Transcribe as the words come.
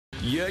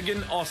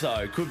Jürgen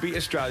Otto could be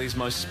Australia's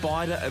most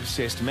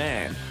spider-obsessed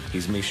man.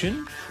 His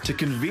mission? To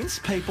convince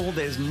people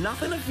there's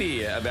nothing to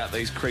fear about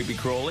these creepy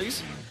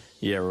crawlies.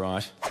 Yeah,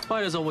 right.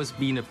 Spiders always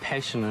been a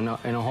passion and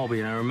a hobby,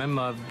 and I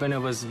remember when I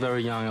was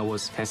very young I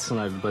was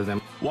fascinated by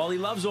them. While he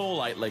loves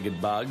all eight-legged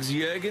bugs,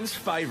 Jürgen's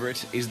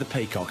favourite is the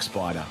peacock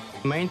spider.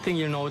 The main thing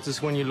you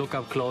notice when you look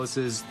up close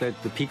is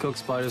that the peacock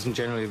spiders are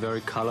generally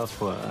very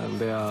colourful.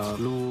 They are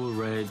blue,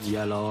 red,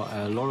 yellow.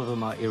 A lot of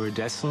them are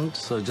iridescent,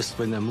 so just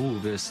when they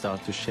move, they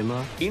start to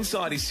shimmer.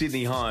 Inside his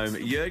Sydney home,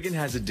 Jürgen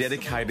has a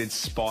dedicated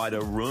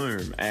spider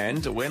room.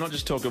 And we're not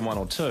just talking one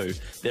or two,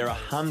 there are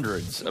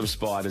hundreds of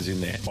spiders in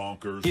there.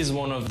 Bonkers. He's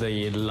one of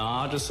the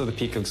largest of the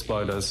peacock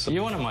spiders.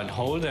 You might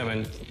hold them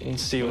and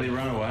see. Will he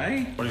run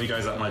away? What if he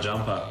goes up my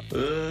jumper?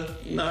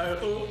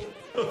 No.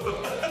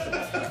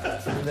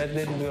 That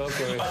didn't work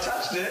very well. I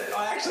touched it.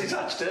 I actually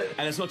touched it.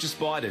 And it's not just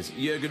spiders.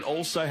 Jürgen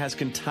also has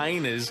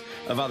containers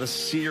of other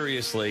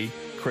seriously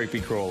creepy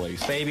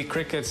crawlies. Baby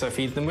crickets I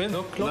feed them with.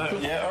 Look.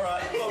 Yeah, all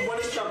right. Look, one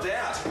just jumped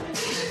out.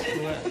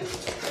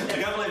 I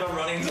can't believe I'm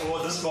running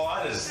toward the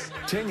spiders.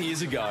 10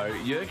 years ago,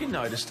 Jürgen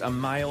noticed a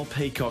male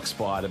peacock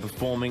spider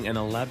performing an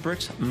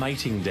elaborate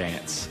mating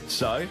dance.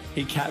 So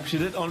he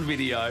captured it on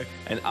video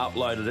and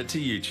uploaded it to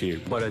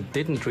YouTube. But I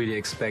didn't really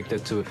expect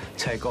it to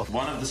take off.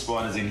 One of the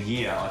spiders in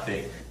here, I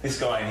think, this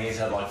guy in here's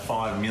had like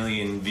 5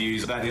 million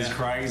views. That is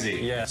crazy.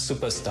 Yeah,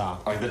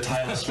 superstar. Like the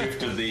Taylor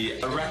Swift of the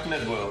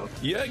arachnid world.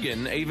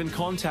 Jürgen even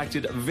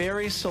contacted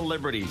various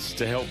celebrities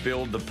to help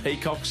build the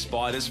peacock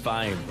spider's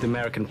fame. The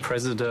American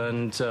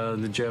president,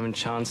 the German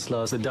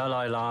chancellor, the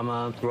Dalai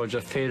Lama,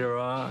 Roger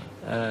Federer,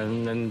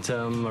 and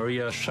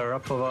Maria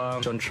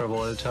Sharapova, John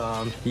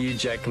Travolta, Hugh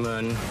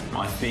Jackman.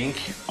 I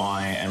think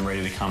I am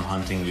ready to come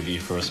hunting with you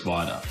for a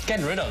spider.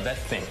 Get rid of that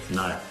thing.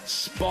 No.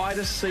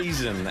 Spider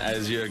season,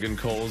 as Jürgen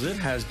calls it,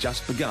 has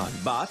just begun,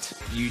 but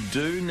you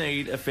do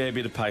need a fair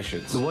bit of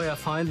patience. The way I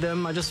find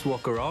them, I just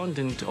walk around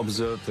and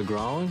observe the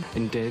ground,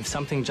 and if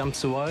something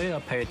jumps away, I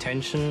pay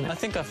attention. I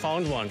think I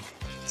found one.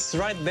 It's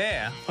right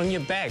there, on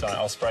your back.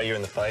 I'll spray you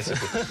in the face.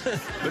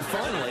 But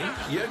finally,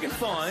 Jürgen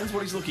finds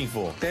what he's looking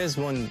for. There's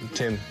one,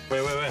 Tim.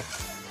 Where?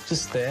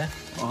 Just there.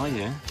 Oh,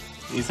 yeah.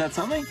 Is that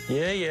something?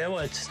 Yeah,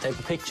 well, just take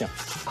a picture.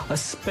 I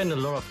spend a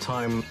lot of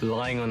time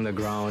lying on the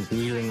ground,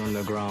 kneeling on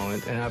the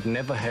ground, and I've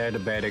never had a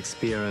bad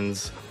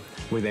experience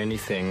with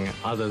anything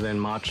other than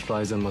march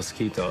flies and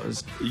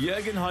mosquitoes.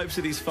 Jürgen hopes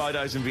that his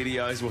photos and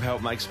videos will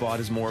help make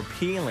spiders more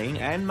appealing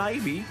and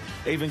maybe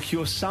even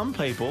cure some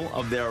people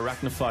of their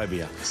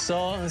arachnophobia.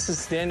 So, this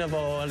is the end of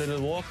our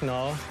little walk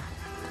now.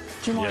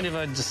 Do you mind if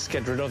I just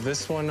get rid of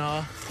this one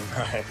now?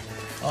 Right.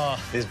 Oh,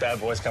 this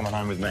bad boy's coming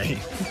home with me.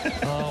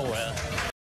 Oh, well.